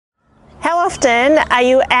often are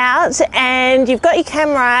you out and you've got your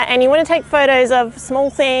camera and you want to take photos of small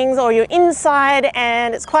things, or you're inside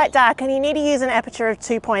and it's quite dark and you need to use an aperture of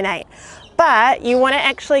 2.8, but you want to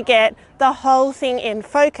actually get the whole thing in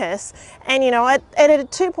focus? And you know, at a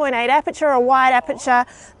 2.8 aperture, a wide aperture,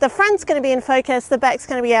 the front's going to be in focus, the back's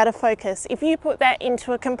going to be out of focus. If you put that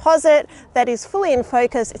into a composite that is fully in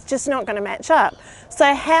focus, it's just not going to match up.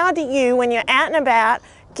 So how do you, when you're out and about,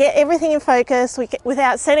 get everything in focus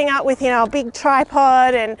without setting up with, you know, a big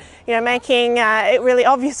tripod and, you know, making it really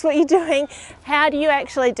obvious what you're doing? How do you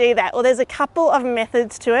actually do that? Well, there's a couple of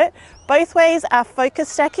methods to it. Both ways are focus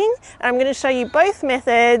stacking, and I'm going to show you both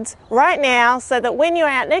methods right now so that when you're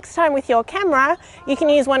out next time with your camera, you can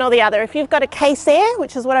use one or the other. If you've got a Case Air,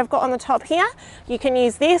 which is what I've got on the top here, you can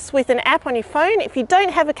use this with an app on your phone. If you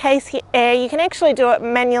don't have a Case Air, you can actually do it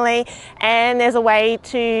manually, and there's a way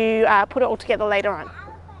to put it all together later on.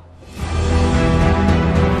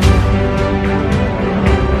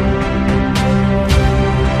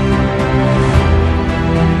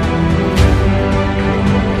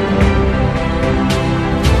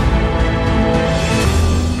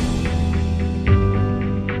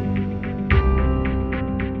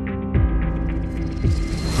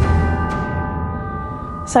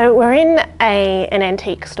 So we're in an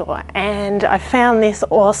antique store, and I found this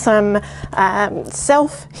awesome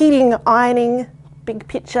self-heating ironing big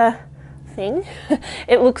picture thing.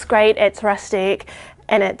 It looks great, it's rustic,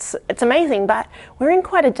 and it's amazing, but we're in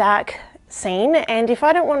quite a dark scene, and if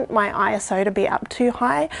I don't want my ISO to be up too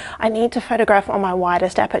high, I need to photograph on my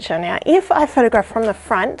widest aperture. Now, if I photograph from the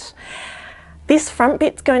front, this front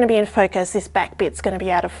bit's going to be in focus, this back bit's going to be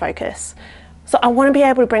out of focus. So I want to be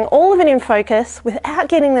able to bring all of it in focus without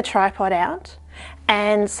getting the tripod out.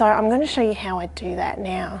 And so I'm going to show you how I do that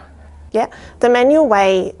now. Yeah, the manual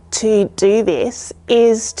way to do this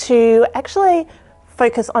is to actually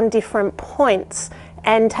focus on different points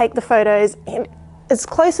and take the photos in as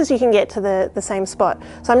close as you can get to the same spot.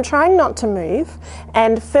 So I'm trying not to move,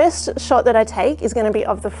 and first shot that I take is going to be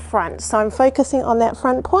of the front. So I'm focusing on that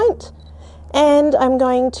front point, and I'm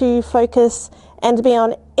going to focus and be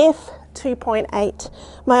on f2.8.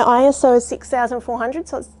 My ISO is 6400,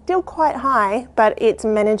 so it's still quite high, but it's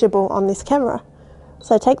manageable on this camera.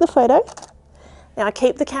 So I take the photo. Now I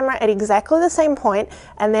keep the camera at exactly the same point,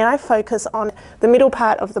 and then I focus on the middle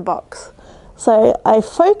part of the box. So I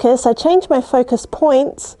change my focus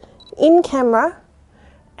points in camera,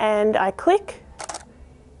 and I click.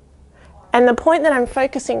 And the point that I'm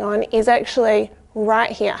focusing on is actually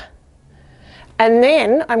right here. And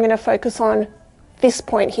then I'm going to focus on this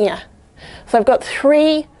point here. So I've got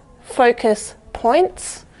 3 focus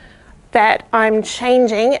points that I'm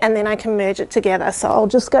changing, and then I can merge it together. So I'll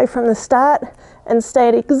just go from the start and stay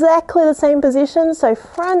at exactly the same position. So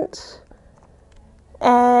front,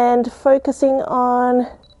 and focusing on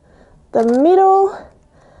the middle,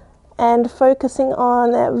 and focusing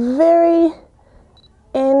on that very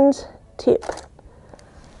end tip.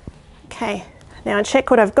 Okay, now I check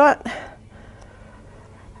what I've got.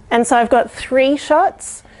 And so I've got 3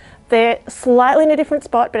 shots. They're slightly in a different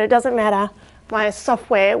spot, but it doesn't matter. My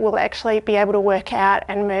software will actually be able to work out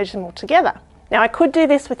and merge them all together. Now I could do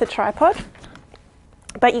this with a tripod,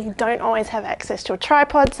 but you don't always have access to a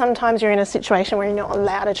tripod. Sometimes you're in a situation where you're not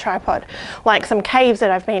allowed a tripod, like some caves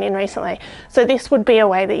that I've been in recently. So this would be a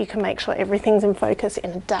way that you can make sure everything's in focus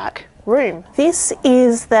in a dark room. This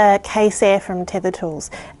is the Case Air from Tether Tools,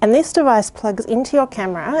 and this device plugs into your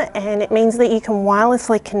camera, and it means that you can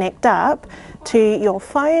wirelessly connect up to your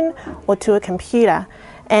phone or to a computer.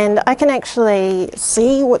 And I can actually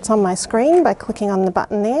see what's on my screen by clicking on the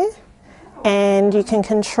button there, and you can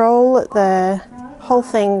control the whole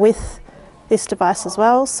thing with this device as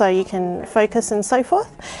well, so you can focus and so forth.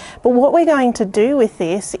 But what we're going to do with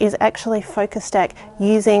this is actually focus stack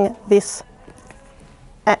using this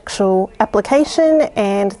actual application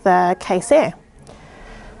and the Case Air.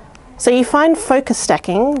 So you find focus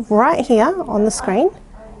stacking right here on the screen.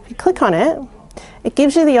 If you click on it, it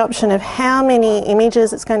gives you the option of how many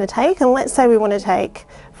images it's going to take, and let's say we want to take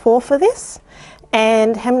 4 for this,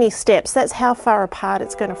 and how many steps. That's how far apart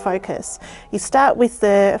it's going to focus. You start with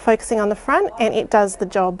the focusing on the front, and it does the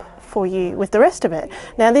job for you with the rest of it.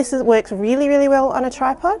 Now this works really, really well on a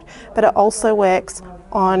tripod, but it also works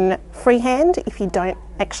on freehand if you don't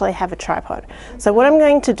actually have a tripod. So what I'm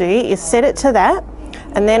going to do is set it to that,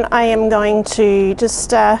 and then I am going to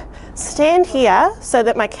just stand here so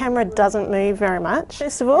that my camera doesn't move very much.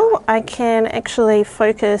 First of all, I can actually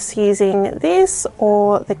focus using this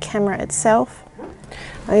or the camera itself.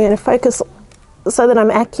 I'm going to focus so that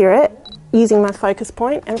I'm accurate using my focus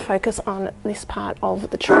point and focus on this part of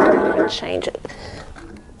the tripod and change it.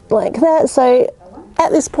 like that. So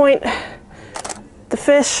at this point, the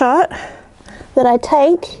first shot that I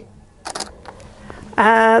take,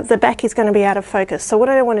 the back is going to be out of focus. So what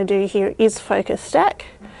I want to do here is focus stack.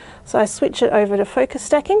 So I switch it over to focus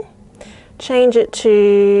stacking, change it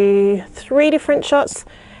to 3 different shots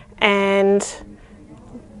and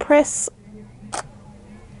press,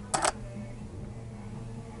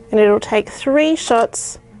 and it'll take 3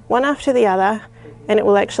 shots, one after the other, and it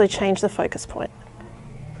will actually change the focus point.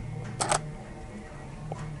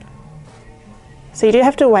 So you do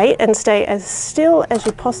have to wait and stay as still as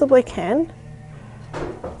you possibly can.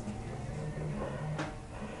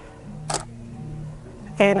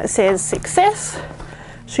 And it says success,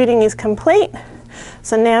 shooting is complete.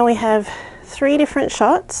 So now we have 3 different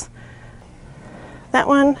shots. That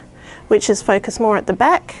one, which is focused more at the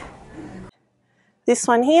back. This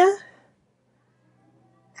one here,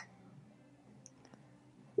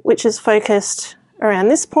 which is focused around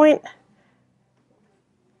this point.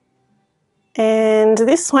 And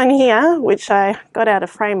this one here, which I got out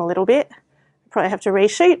of frame a little bit, probably have to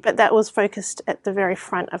reshoot, but that was focused at the very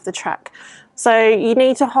front of the truck. So you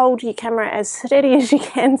need to hold your camera as steady as you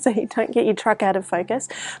can so you don't get your truck out of focus.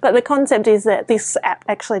 But the concept is that this app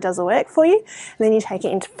actually does the work for you, and then you take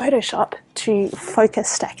it into Photoshop to focus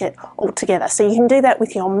stack it all together. So you can do that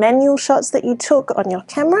with your manual shots that you took on your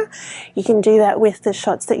camera. You can do that with the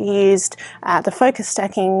shots that you used, the focus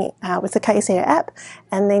stacking with the Case Air app,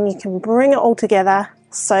 and then you can bring it all together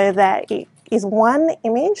so that it is one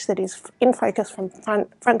image that is in focus from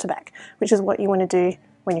front to back, which is what you want to do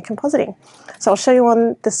when you're compositing. So I'll show you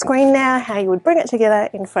on the screen now how you would bring it together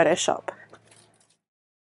in Photoshop.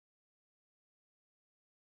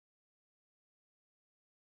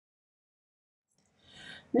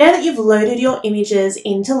 Now that you've loaded your images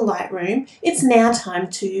into Lightroom, it's now time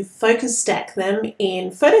to focus stack them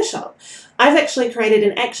in Photoshop. I've actually created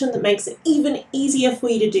an action that makes it even easier for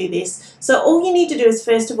you to do this. So all you need to do is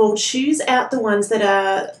first of all choose out the ones that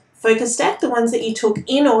are focus stack, the ones that you took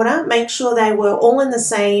in order. Make sure they were all in the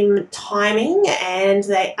same timing and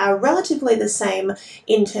they are relatively the same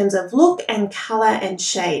in terms of look and color and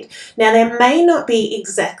shade. Now they may not be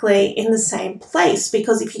exactly in the same place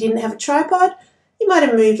because if you didn't have a tripod, you might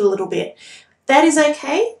have moved a little bit. That is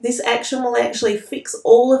okay. This action will actually fix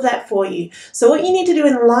all of that for you. So what you need to do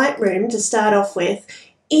in Lightroom to start off with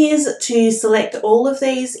is to select all of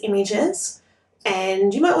these images,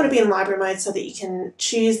 and you might want to be in library mode so that you can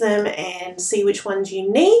choose them and see which ones you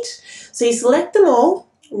need. So you select them all,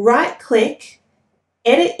 right click,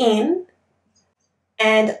 edit in,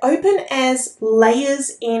 and open as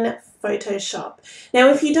layers in Photoshop. Now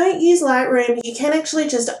if you don't use Lightroom, you can actually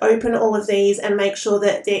just open all of these and make sure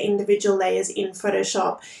that they're individual layers in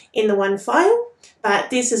Photoshop in the one file. But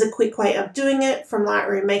this is a quick way of doing it from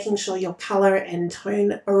Lightroom, making sure your color and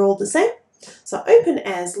tone are all the same. So open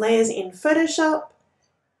as layers in Photoshop.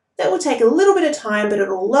 That will take a little bit of time, but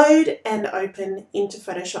it'll load and open into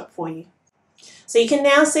Photoshop for you. So you can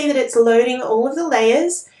now see that it's loading all of the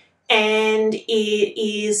layers and it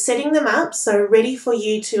is setting them up, so ready for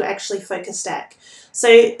you to actually focus stack.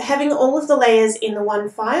 So having all of the layers in the one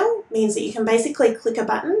file means that you can basically click a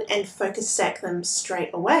button and focus stack them straight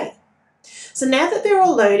away. So now that they're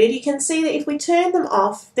all loaded, you can see that if we turn them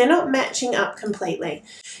off, they're not matching up completely.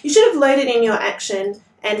 You should have loaded in your action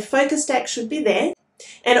and focus stack should be there.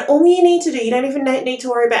 And all you need to do, you don't even need to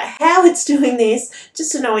worry about how it's doing this,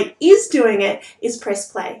 just to know it is doing it, is press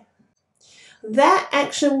play. That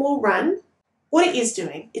action will run. What it is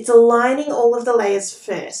doing, it's aligning all of the layers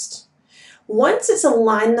first. Once it's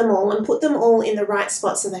aligned them all and put them all in the right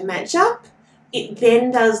spot so they match up, it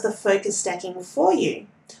then does the focus stacking for you.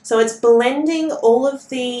 So it's blending all of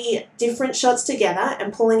the different shots together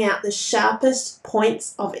and pulling out the sharpest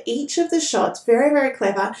points of each of the shots. Very, very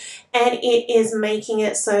clever. And it is making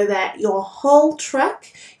it so that your whole truck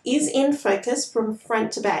is in focus from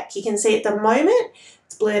front to back. You can see at the moment,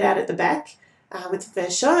 it's blurred out at the back with the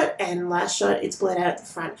first shot, and last shot, it's blurred out at the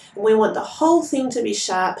front. And we want the whole thing to be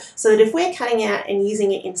sharp so that if we're cutting out and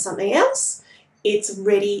using it in something else, it's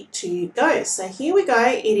ready to go. So here we go.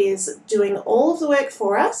 It is doing all of the work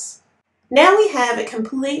for us. Now we have a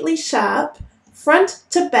completely sharp front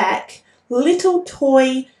to back little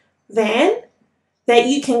toy van that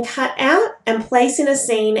you can cut out and place in a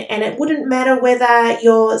scene, and it wouldn't matter whether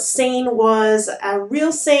your scene was a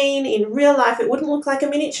real scene in real life. It wouldn't look like a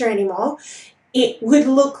miniature anymore. It would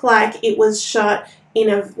look like it was shot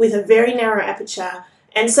with a very narrow aperture.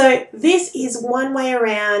 And so this is one way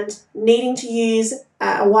around needing to use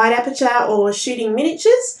a wide aperture or shooting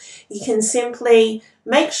miniatures. You can simply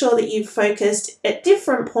make sure that you've focused at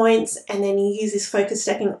different points and then you use this focus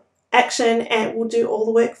stacking action and will do all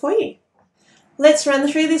the work for you. Let's run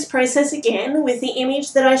through this process again with the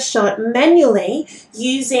image that I shot manually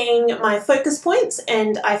using my focus points,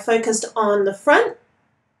 and I focused on the front,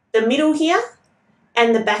 the middle here,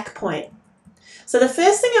 and the back point. So the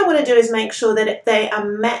first thing I want to do is make sure that they are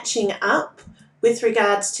matching up with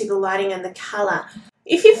regards to the lighting and the colour.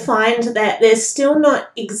 If you find that they're still not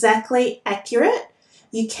exactly accurate,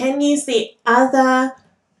 you can use the other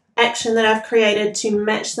action that I've created to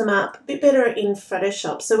match them up a bit better in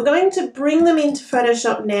Photoshop. So we're going to bring them into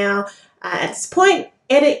Photoshop now. At this point,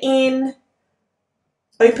 edit in,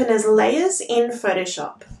 open as layers in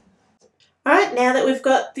Photoshop. Alright, now that we've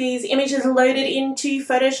got these images loaded into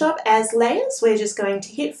Photoshop as layers, we're just going to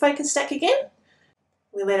hit focus stack again.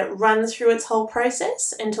 We let it run through its whole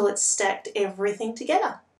process until it's stacked everything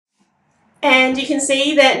together. And you can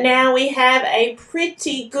see that now we have a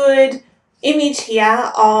pretty good image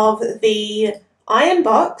here of the iron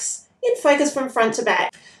box in focus from front to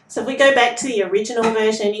back. So if we go back to the original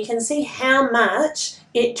version, you can see how much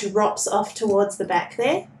it drops off towards the back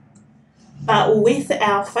there. But with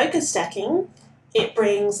our focus stacking, it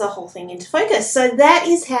brings the whole thing into focus. So that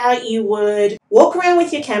is how you would walk around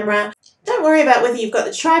with your camera. Don't worry about whether you've got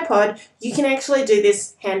the tripod, you can actually do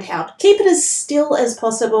this handheld. Keep it as still as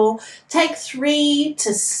possible. Take 3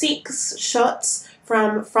 to 6 shots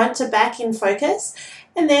from front to back in focus,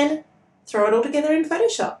 and then throw it all together in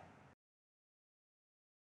Photoshop.